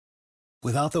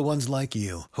Without the ones like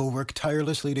you, who work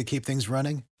tirelessly to keep things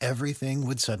running, everything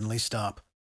would suddenly stop.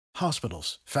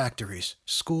 Hospitals, factories,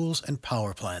 schools, and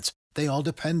power plants, they all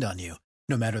depend on you.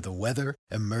 No matter the weather,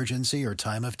 emergency, or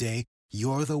time of day,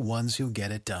 you're the ones who get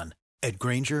it done. At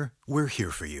Grainger, we're here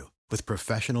for you with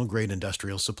professional-grade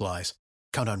industrial supplies.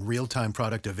 Count on real-time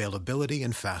product availability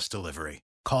and fast delivery.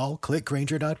 Call,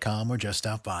 clickgrainger.com, or just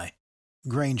stop by.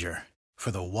 Grainger, for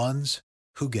the ones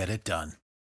who get it done.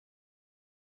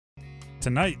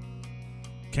 Tonight,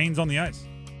 Canes on the ice.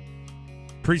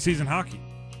 Preseason hockey.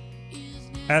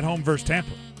 At home versus Tampa.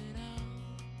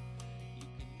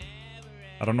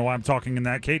 I don't know why I'm talking in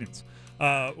that cadence.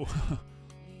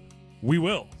 We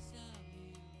will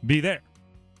be there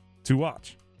to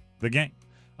watch the game.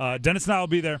 Dennis and I will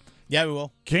be there. Yeah, we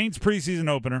will. Canes preseason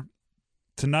opener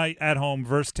tonight at home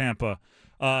versus Tampa.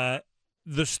 The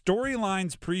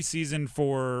storylines preseason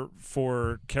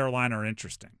for Carolina are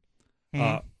interesting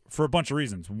for a bunch of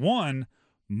reasons. One,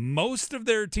 most of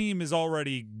their team is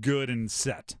already good and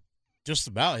set. Just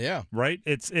about, yeah. Right?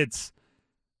 It's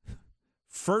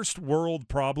first world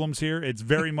problems here. It's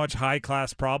very much high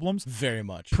class problems. Very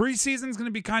much. Preseason's going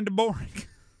to be kind of boring.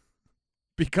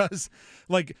 Because,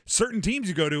 like, certain teams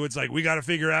you go to, it's like, we got to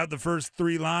figure out the first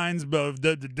three lines of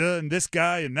and this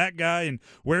guy and that guy, and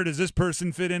where does this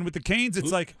person fit in with the Canes?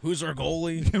 It's like, who's our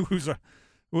goalie?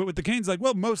 With the Canes, like,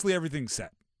 well, mostly everything's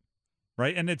set,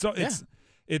 right? And it's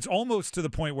almost to the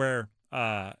point where,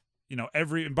 Dennis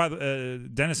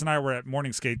and I were at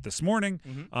morning skate this morning.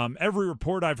 Mm-hmm. Every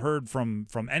report I've heard from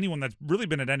anyone that's really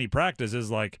been at any practice is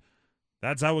like,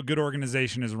 that's how a good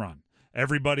organization is run.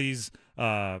 Everybody's,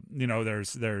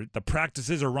 the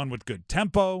practices are run with good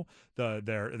tempo.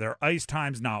 Their ice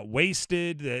time's not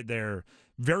wasted. They're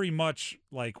very much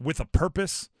like with a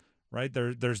purpose, right?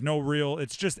 There's no real.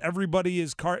 It's just everybody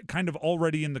is kind of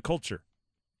already in the culture.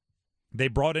 They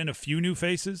brought in a few new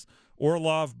faces: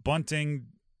 Orlov, Bunting.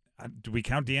 Do we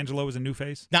count DeAngelo as a new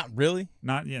face? Not really.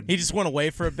 Not yet. He just went away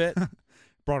for a bit.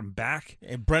 Brought him back.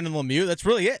 And Brendan Lemieux. That's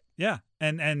really it. Yeah,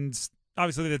 and.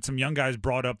 Obviously, they had some young guys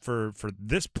brought up for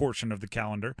this portion of the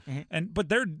calendar, but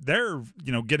they're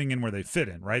getting in where they fit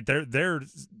in, right? They're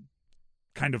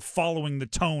kind of following the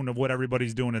tone of what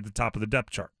everybody's doing at the top of the depth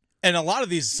chart. And a lot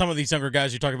of some of these younger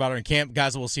guys you talk about are in camp,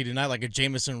 guys that we'll see tonight, like a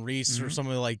Jamison Reese or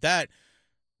somebody like that.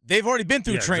 They've already been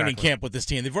through training camp with this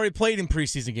team. They've already played in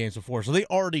preseason games before, so they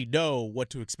already know what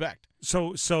to expect.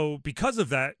 So because of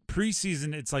that,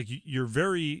 preseason, it's like you're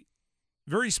very,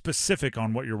 very specific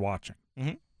on what you're watching.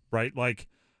 Mm-hmm. Right, like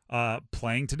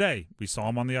playing today. We saw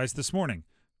him on the ice this morning.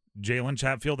 Jalen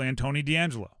Chatfield and Tony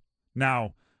DeAngelo.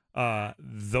 Now,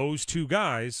 those two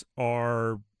guys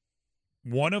are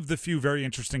one of the few very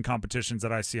interesting competitions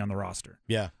that I see on the roster.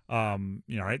 Yeah.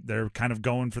 Right? They're kind of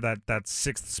going for that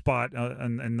sixth spot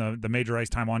in the major ice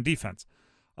time on defense.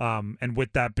 And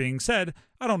with that being said,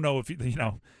 I don't know if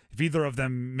either of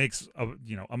them makes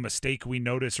a mistake we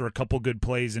notice or a couple good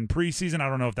plays in preseason. I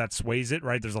don't know if that sways it,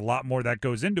 right? There's a lot more that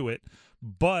goes into it.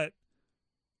 But,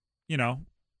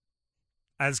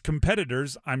 as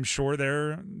competitors, I'm sure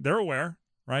they're aware,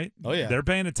 right? Oh, yeah. They're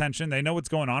paying attention. They know what's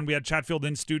going on. We had Chatfield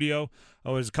in studio, it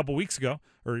was a couple weeks ago,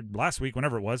 or last week,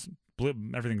 whenever it was.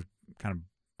 Everything's kind of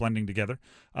blending together.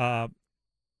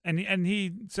 And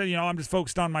he said, I'm just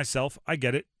focused on myself. I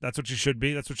get it. That's what you should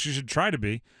be. That's what you should try to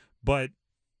be. But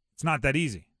it's not that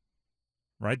easy,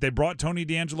 right? They brought Tony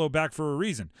DeAngelo back for a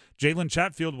reason. Jalen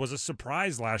Chatfield was a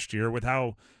surprise last year with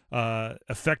how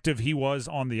effective he was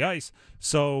on the ice.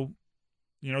 So,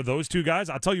 those two guys,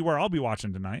 I'll tell you where I'll be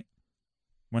watching tonight.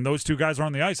 When those two guys are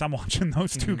on the ice, I'm watching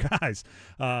those two guys.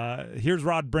 Here's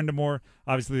Rod Brindamore,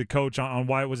 obviously the coach, on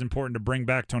why it was important to bring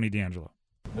back Tony DeAngelo.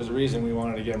 There's a reason we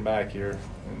wanted to get him back here.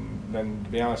 And then, to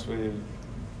be honest with you,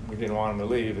 we didn't want him to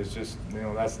leave. It's just,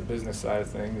 that's the business side of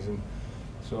things. And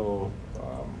so,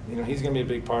 he's going to be a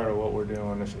big part of what we're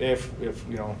doing. If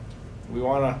we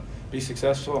want to be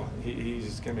successful,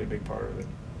 he's going to be a big part of it.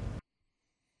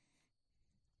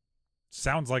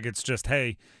 Sounds like it's just,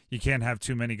 hey, you can't have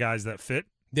too many guys that fit.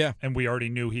 Yeah. And we already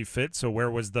knew he fit. So where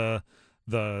was the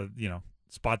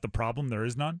spot the problem? There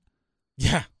is none.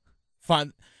 Yeah.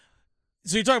 Fine.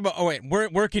 So you talk about,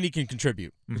 where can he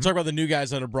contribute? Mm-hmm. You talk about the new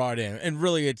guys that are brought in, and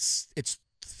really it's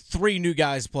three new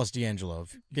guys plus DeAngelo.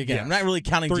 Again, yes. I'm not really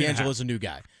counting DeAngelo as a new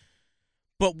guy.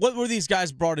 But what were these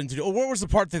guys brought in to do? Or what was the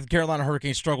part that the Carolina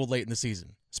Hurricanes struggled late in the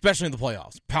season, especially in the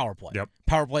playoffs? Power play. Yep.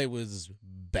 Power play was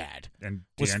bad. And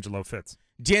DeAngelo fits.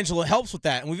 DeAngelo helps with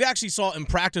that. And we've actually saw in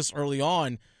practice early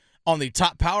on the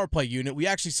top power play unit, we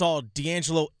actually saw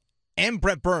DeAngelo and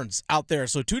Brett Burns out there.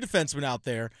 So two defensemen out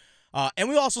there. And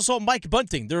we also saw Mike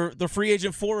Bunting, their free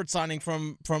agent forward signing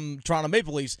from Toronto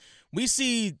Maple Leafs. We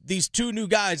see these two new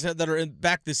guys that are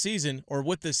back this season or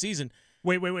with this season.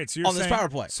 Wait. So you're on this power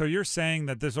play. So you're saying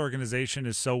that this organization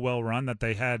is so well run that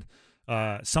they had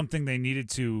something they needed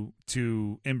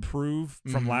to improve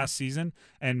from last season,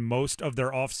 and most of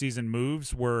their offseason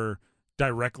moves were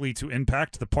directly to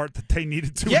impact the part that they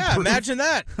needed to improve. Imagine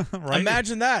that. Right?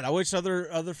 Imagine that. I wish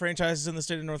other franchises in the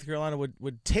state of North Carolina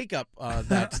would take up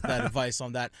that advice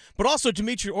on that. But also,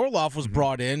 Dmitry Orlov was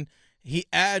brought in. He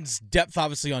adds depth,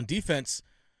 obviously, on defense,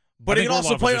 but he can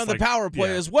also play on the power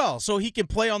play as well. So he can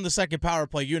play on the second power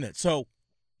play unit. So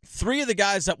 3 of the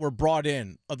guys that were brought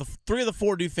in, of the 3 of the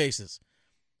 4 new faces,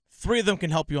 3 of them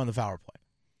can help you on the power play.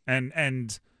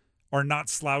 And are not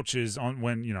slouches on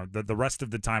when, the rest of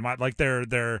the time.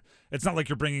 They're it's not like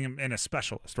you're bringing in a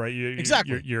specialist, right?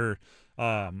 Exactly. You're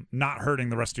not hurting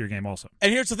the rest of your game also.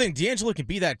 And here's the thing. DeAngelo can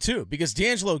be that too, because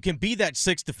DeAngelo can be that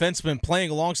 6th defenseman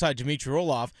playing alongside Dmitry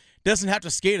Orlov. Doesn't have to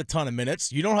skate a ton of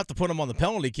minutes. You don't have to put him on the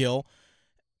penalty kill,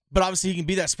 but obviously he can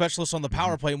be that specialist on the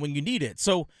power play when you need it.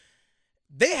 So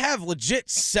they have legit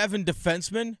 7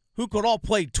 defensemen who could all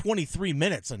play 23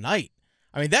 minutes a night.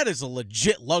 I mean, that is a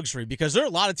legit luxury, because there are a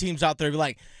lot of teams out there who be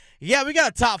like, yeah, we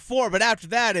got a top 4, but after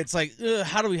that, it's like,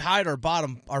 how do we hide our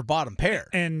bottom pair?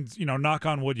 And, knock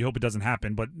on wood, you hope it doesn't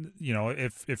happen. But,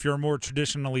 if you're a more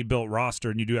traditionally built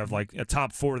roster and you do have like a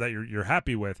top 4 that you're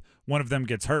happy with, one of them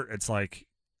gets hurt, it's like,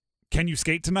 can you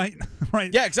skate tonight?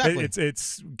 Right? Yeah, exactly.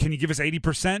 It's can you give us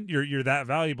 80%? You're that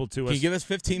valuable to us. Can you give us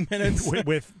 15 minutes?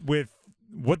 with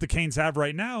what the Canes have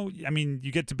right now, I mean,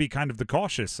 you get to be kind of the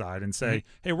cautious side and say,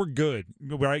 hey, we're good.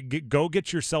 Right? Go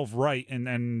get yourself right,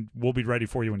 and we'll be ready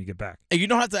for you when you get back. And you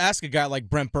don't have to ask a guy like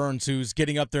Brent Burns, who's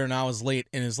getting up there now in his late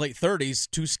 30s,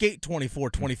 to skate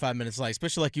 24, 25 minutes a night,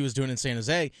 especially like he was doing in San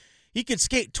Jose. He could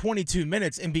skate 22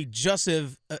 minutes and be just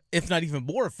if not even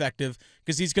more effective,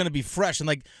 because he's going to be fresh. And,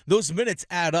 like, those minutes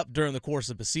add up during the course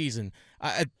of a season.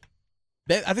 I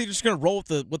think they're just going to roll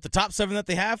with the top 7 that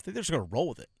they have. I think they're just going to roll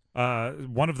with it.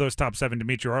 One of those top 7,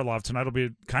 Dmitry Orlov, tonight will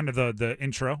be kind of the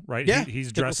intro, right? Yeah,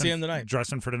 he's we'll see him tonight.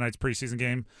 dressing for tonight's preseason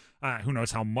game. Who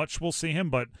knows how much we'll see him,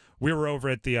 but we were over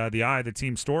at the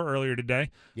team store earlier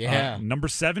today. Yeah. Number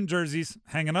 7 jerseys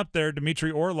hanging up there,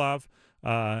 Dmitry Orlov.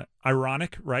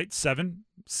 Ironic, right? $7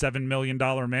 million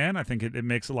man. I think it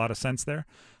makes a lot of sense there.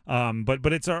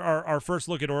 But it's our first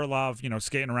look at Orlov,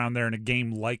 skating around there in a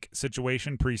game-like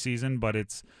situation preseason, but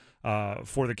it's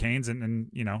for the Canes, and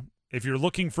if you're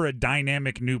looking for a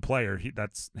dynamic new player,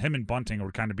 that's him and Bunting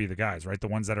would kind of be the guys, right? The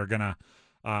ones that are gonna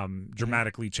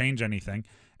dramatically change anything.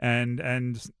 And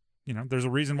there's a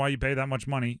reason why you pay that much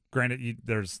money. Granted,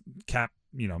 there's cap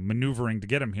maneuvering to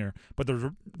get him here, but there's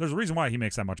a reason why he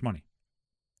makes that much money.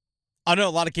 I know a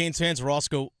lot of Canes fans were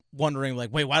also wondering,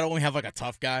 like, wait, why don't we have like a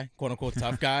tough guy, quote unquote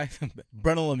tough guy?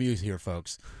 Brennan Lemieux's here,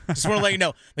 folks. Just want to let you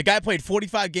know, the guy played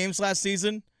 45 games last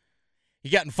season. He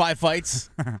got in 5 fights.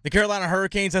 The Carolina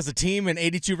Hurricanes as a team in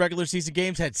 82 regular season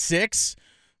games had 6.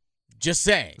 Just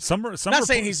saying. Not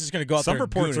saying he's just going to go out there. Some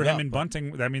reports are him and but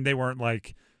Bunting. I mean, they weren't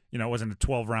like, it wasn't a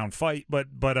 12-round fight, but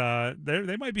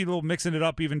they might be a little mixing it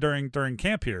up even during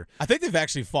camp here. I think they've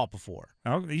actually fought before.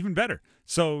 Oh, even better.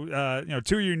 So 2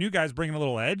 of your new guys bringing a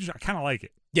little edge. I kind of like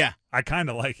it. Yeah, I kind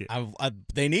of like it.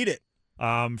 They need it.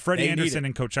 Freddie Anderson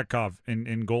and Kochetkov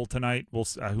in goal tonight. We'll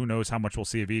who knows how much we'll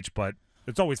see of each, but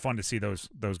it's always fun to see those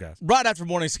guys. Right after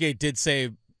Morning Skate did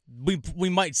say we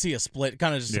might see a split.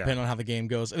 Kind of just depending on how the game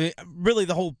goes. I mean, really,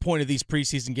 the whole point of these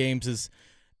preseason games is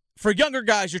for younger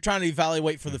guys, you're trying to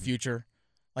evaluate for the future.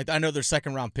 Like, I know their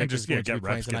second-round pick is going to be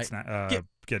playing tonight.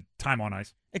 Get time on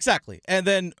ice. Exactly. And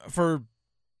then for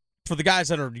the guys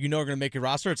that are are going to make your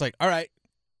roster, it's like, all right,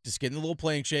 just get in a little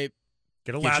playing shape.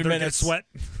 Get a lather, get a sweat.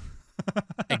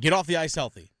 And get off the ice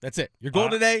healthy. That's it. Your goal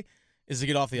today is to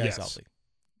get off the ice healthy.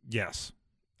 Yes.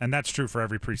 And that's true for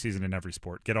every preseason in every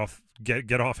sport. Get off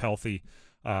healthy,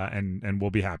 and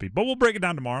we'll be happy. But we'll break it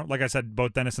down tomorrow. Like I said,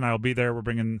 both Dennis and I will be there. We're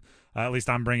bringing, at least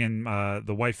I'm bringing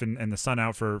the wife and the son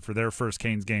out for their first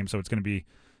Canes game. So it's going to be,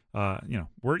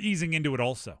 we're easing into it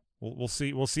also. We'll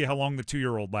see how long the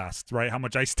 2-year-old lasts, right? How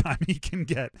much ice time he can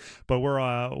get. But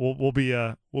we'll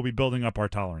be building up our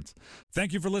tolerance.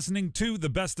 Thank you for listening to the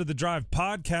Best of the Drive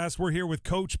podcast. We're here with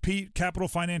Coach Pete, Capital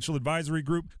Financial Advisory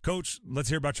Group. Coach, let's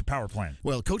hear about your power plan.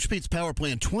 Well, Coach Pete's power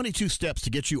plan, 22 steps to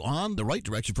get you on the right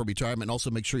direction for retirement, and also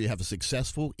make sure you have a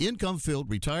successful, income-filled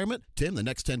retirement. Tim, the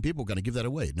next 10 people are going to give that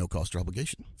away at no cost or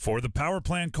obligation. For the power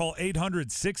plan, call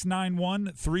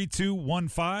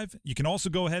 800-691-3215. You can also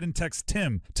go ahead and text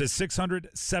Tim to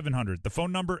 600-700. The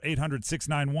phone number,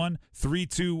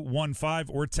 800-691-3215,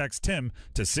 or text Tim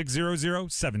to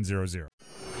 600-700.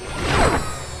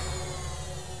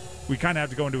 We kind of have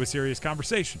to go into a serious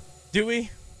conversation. Do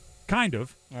we? kind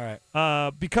of. All right.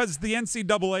 Because the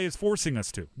NCAA is forcing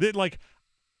us to. The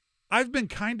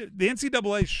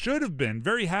NCAA should have been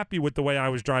very happy with the way I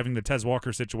was driving the Tez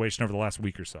Walker situation over the last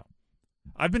week or so.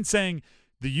 I've been saying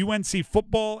the UNC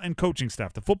football and coaching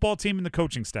staff, the football team and the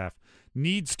coaching staff,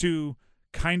 needs to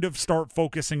kind of start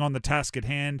focusing on the task at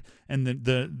hand and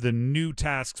the new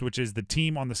tasks, which is the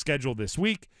team on the schedule this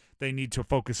week. They need to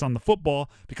focus on the football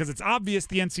because it's obvious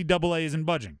the NCAA isn't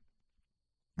budging.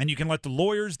 And you can let the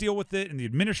lawyers deal with it and the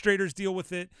administrators deal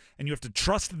with it, and you have to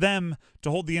trust them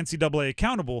to hold the NCAA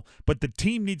accountable, but the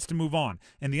team needs to move on.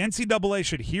 And the NCAA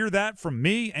should hear that from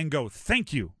me and go,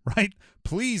 thank you, right?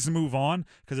 Please move on,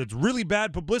 because it's really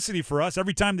bad publicity for us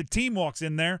every time the team walks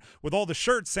in there with all the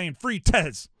shirts saying free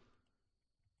Tez.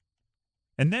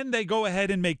 And then they go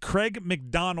ahead and make Craig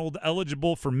McDonald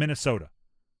eligible for Minnesota.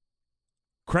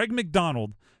 Craig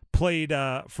McDonald played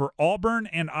for Auburn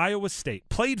and Iowa State,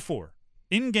 played for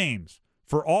in games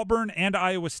for Auburn and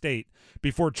Iowa State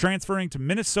before transferring to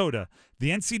Minnesota. The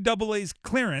NCAA's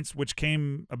clearance, which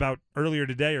came about earlier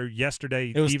today or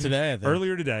yesterday. It was today, I think.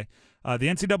 Earlier today. The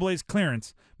NCAA's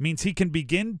clearance means he can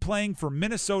begin playing for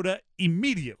Minnesota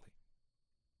immediately.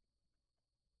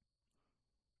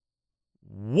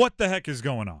 What the heck is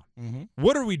going on? Mm-hmm.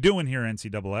 What are we doing here,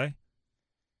 NCAA?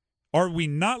 Are we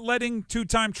not letting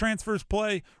two-time transfers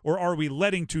play, or are we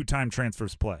letting two-time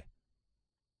transfers play?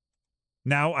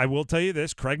 Now, I will tell you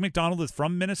this. Craig McDonald is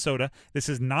from Minnesota. This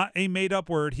is not a made-up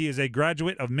word. He is a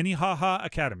graduate of Minnehaha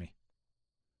Academy.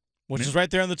 Which is right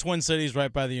there in the Twin Cities,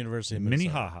 right by the University of Minnesota.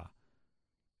 Minnehaha.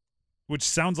 Which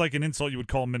sounds like an insult you would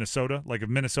call Minnesota. Like if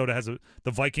Minnesota has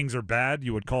the Vikings are bad,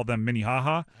 you would call them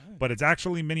Minnehaha. But it's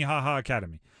actually Minnehaha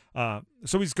Academy.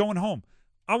 So he's going home.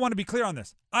 I want to be clear on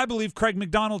this. I believe Craig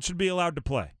McDonald should be allowed to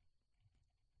play.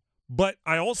 But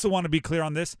I also want to be clear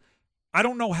on this. I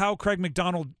don't know how Craig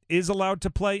McDonald is allowed to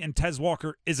play and Tez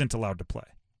Walker isn't allowed to play.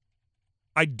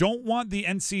 I don't want the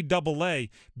NCAA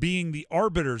being the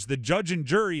arbiters, the judge and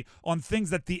jury on things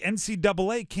that the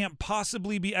NCAA can't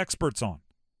possibly be experts on.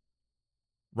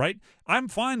 Right? I'm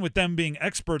fine with them being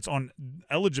experts on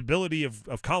eligibility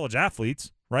of college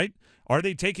athletes, right? Are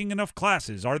they taking enough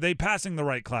classes? Are they passing the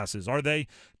right classes?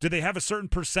 Do they have a certain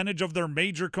percentage of their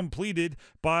major completed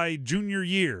by junior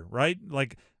year, right?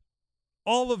 Like,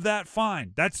 all of that,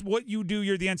 fine. That's what you do.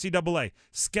 You're the NCAA.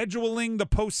 Scheduling the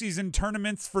postseason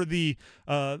tournaments for the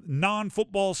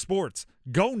non-football sports.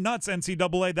 Go nuts,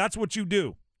 NCAA. That's what you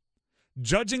do.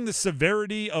 Judging the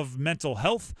severity of mental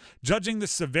health, judging the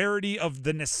severity of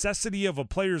the necessity of a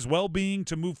player's well-being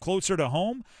to move closer to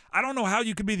home, I don't know how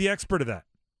you could be the expert of that,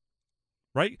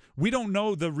 right? We don't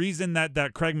know the reason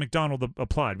that Craig McDonald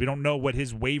applied. We don't know what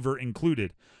his waiver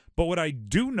included. But what I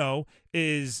do know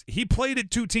is he played at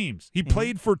two teams. He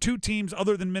played for two teams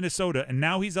other than Minnesota, and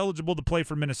now he's eligible to play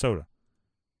for Minnesota.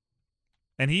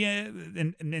 And he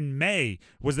in May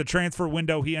was the transfer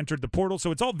window. He entered the portal,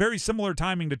 so it's all very similar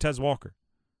timing to Tez Walker.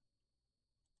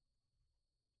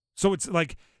 So it's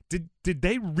like, did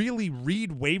they really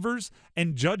read waivers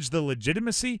and judge the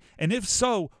legitimacy? And if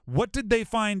so, what did they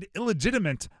find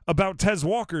illegitimate about Tez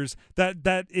Walker's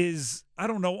that is, I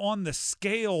don't know, on the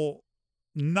scale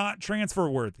not transfer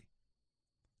worthy?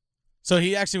 So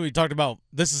we talked about,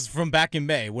 this is from back in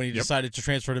May when he decided to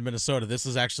transfer to Minnesota. This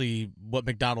is actually what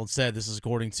McDonald said. This is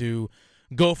according to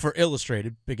Gopher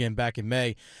Illustrated, again, back in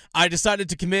May. I decided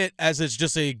to commit as it's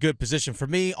just a good position for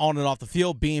me on and off the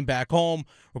field, being back home.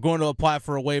 We're going to apply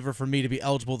for a waiver for me to be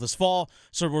eligible this fall,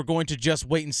 so we're going to just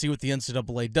wait and see what the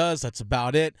NCAA does. That's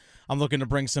about it. I'm looking to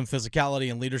bring some physicality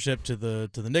and leadership to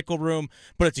the nickel room,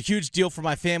 but it's a huge deal for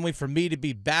my family for me to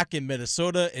be back in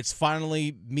Minnesota. It's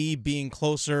finally me being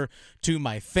closer to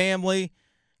my family.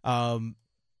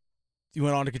 You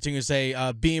went on to continue to say,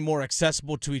 being more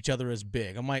accessible to each other is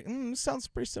big. I'm like, this sounds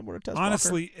pretty similar to Tez Walker.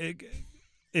 Honestly,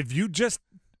 if you just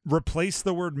replace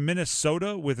the word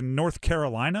Minnesota with North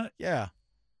Carolina,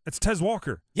 it's Tez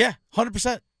Walker. Yeah,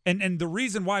 100%. And the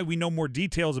reason why we know more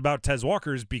details about Tez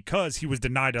Walker is because he was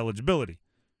denied eligibility,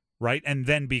 right? And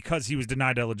then because he was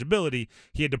denied eligibility,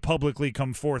 he had to publicly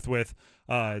come forth with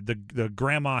the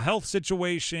grandma health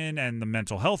situation and the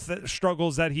mental health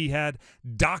struggles that he had,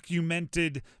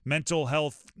 documented mental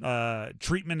health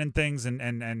treatment and things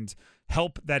and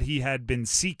help that he had been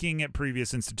seeking at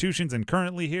previous institutions and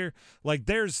currently here. Like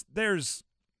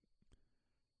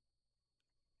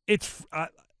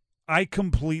I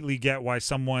completely get why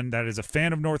someone that is a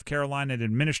fan of North Carolina, an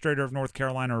administrator of North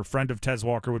Carolina, or a friend of Tez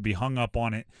Walker would be hung up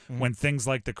on it when things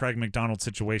like the Craig McDonald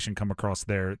situation come across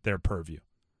their purview.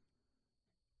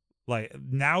 Like,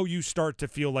 now you start to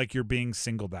feel like you're being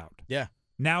singled out. Yeah.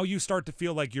 Now you start to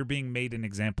feel like you're being made an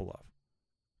example of.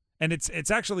 And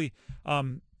it's actually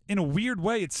in a weird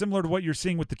way, it's similar to what you're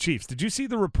seeing with the Chiefs. Did you see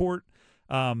the report?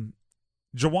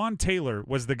 Jawan Taylor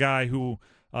was the guy who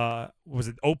was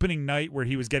it opening night where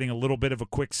he was getting a little bit of a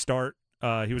quick start.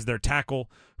 He was their tackle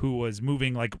who was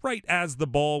moving like right as the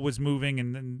ball was moving,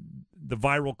 and then the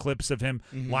viral clips of him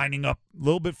lining up a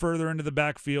little bit further into the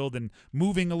backfield and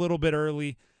moving a little bit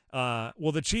early.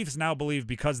 Well, the Chiefs now believe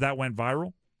because that went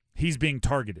viral, he's being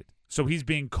targeted. So he's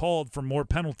being called for more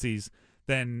penalties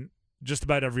than just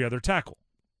about every other tackle.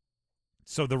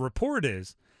 So the report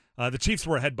is the Chiefs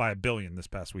were ahead by $1 billion this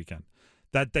past weekend,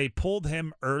 that they pulled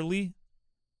him early.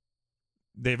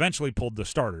 They eventually pulled the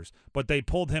starters, but they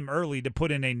pulled him early to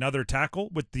put in another tackle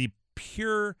with the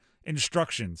pure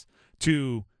instructions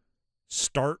to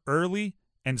start early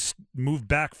and move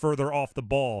back further off the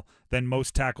ball than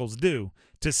most tackles do,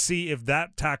 to see if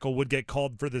that tackle would get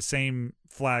called for the same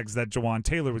flags that Jawan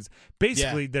Taylor was.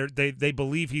 Basically, they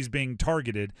believe he's being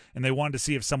targeted, and they wanted to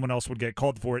see if someone else would get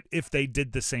called for it if they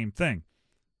did the same thing.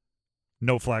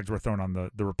 No flags were thrown on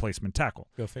the replacement tackle.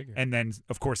 Go figure. And then,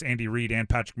 of course, Andy Reid and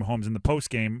Patrick Mahomes in the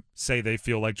postgame say they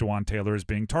feel like Jawan Taylor is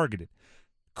being targeted.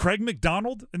 Craig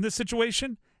McDonald in this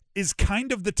situation is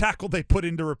kind of the tackle they put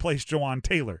in to replace Jawan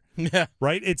Taylor. Yeah.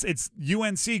 Right? It's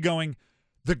UNC going,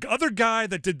 the other guy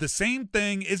that did the same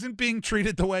thing isn't being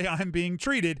treated the way I'm being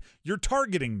treated. You're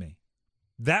targeting me.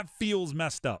 That feels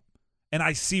messed up. And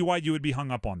I see why you would be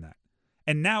hung up on that.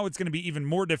 And now it's going to be even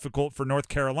more difficult for North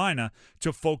Carolina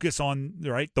to focus on,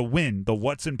 right, the win, the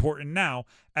what's important now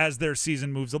as their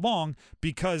season moves along,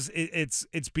 because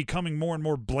it's becoming more and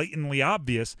more blatantly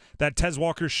obvious that Tez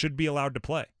Walker should be allowed to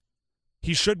play.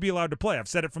 He should be allowed to play. I've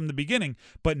said it from the beginning,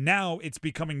 but now it's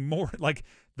becoming more like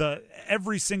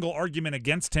every single argument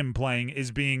against him playing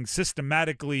is being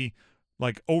systematically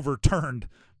like overturned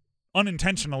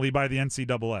unintentionally by the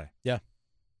NCAA. Yeah.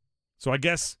 So I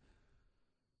guess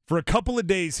for a couple of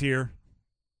days here,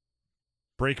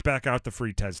 break back out the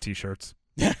free Tez t-shirts.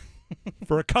 Yeah.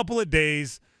 For a couple of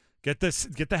days, get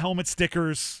the helmet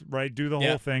stickers, right? Do the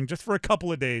whole thing just for a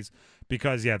couple of days,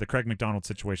 because the Craig McDonald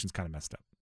situation's kind of messed up.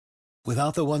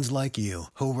 Without the ones like you,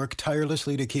 who work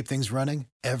tirelessly to keep things running,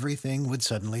 everything would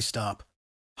suddenly stop.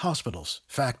 Hospitals,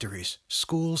 factories,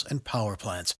 schools, and power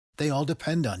plants, they all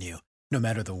depend on you. No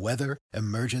matter the weather,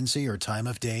 emergency, or time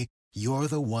of day, you're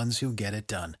the ones who get it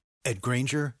done. At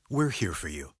Grainger, we're here for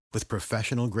you with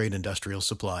professional-grade industrial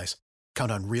supplies.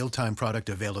 Count on real-time product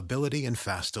availability and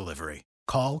fast delivery.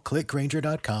 Call, click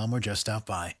Grainger.com, or just stop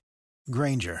by.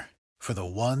 Grainger, for the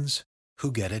ones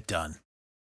who get it done.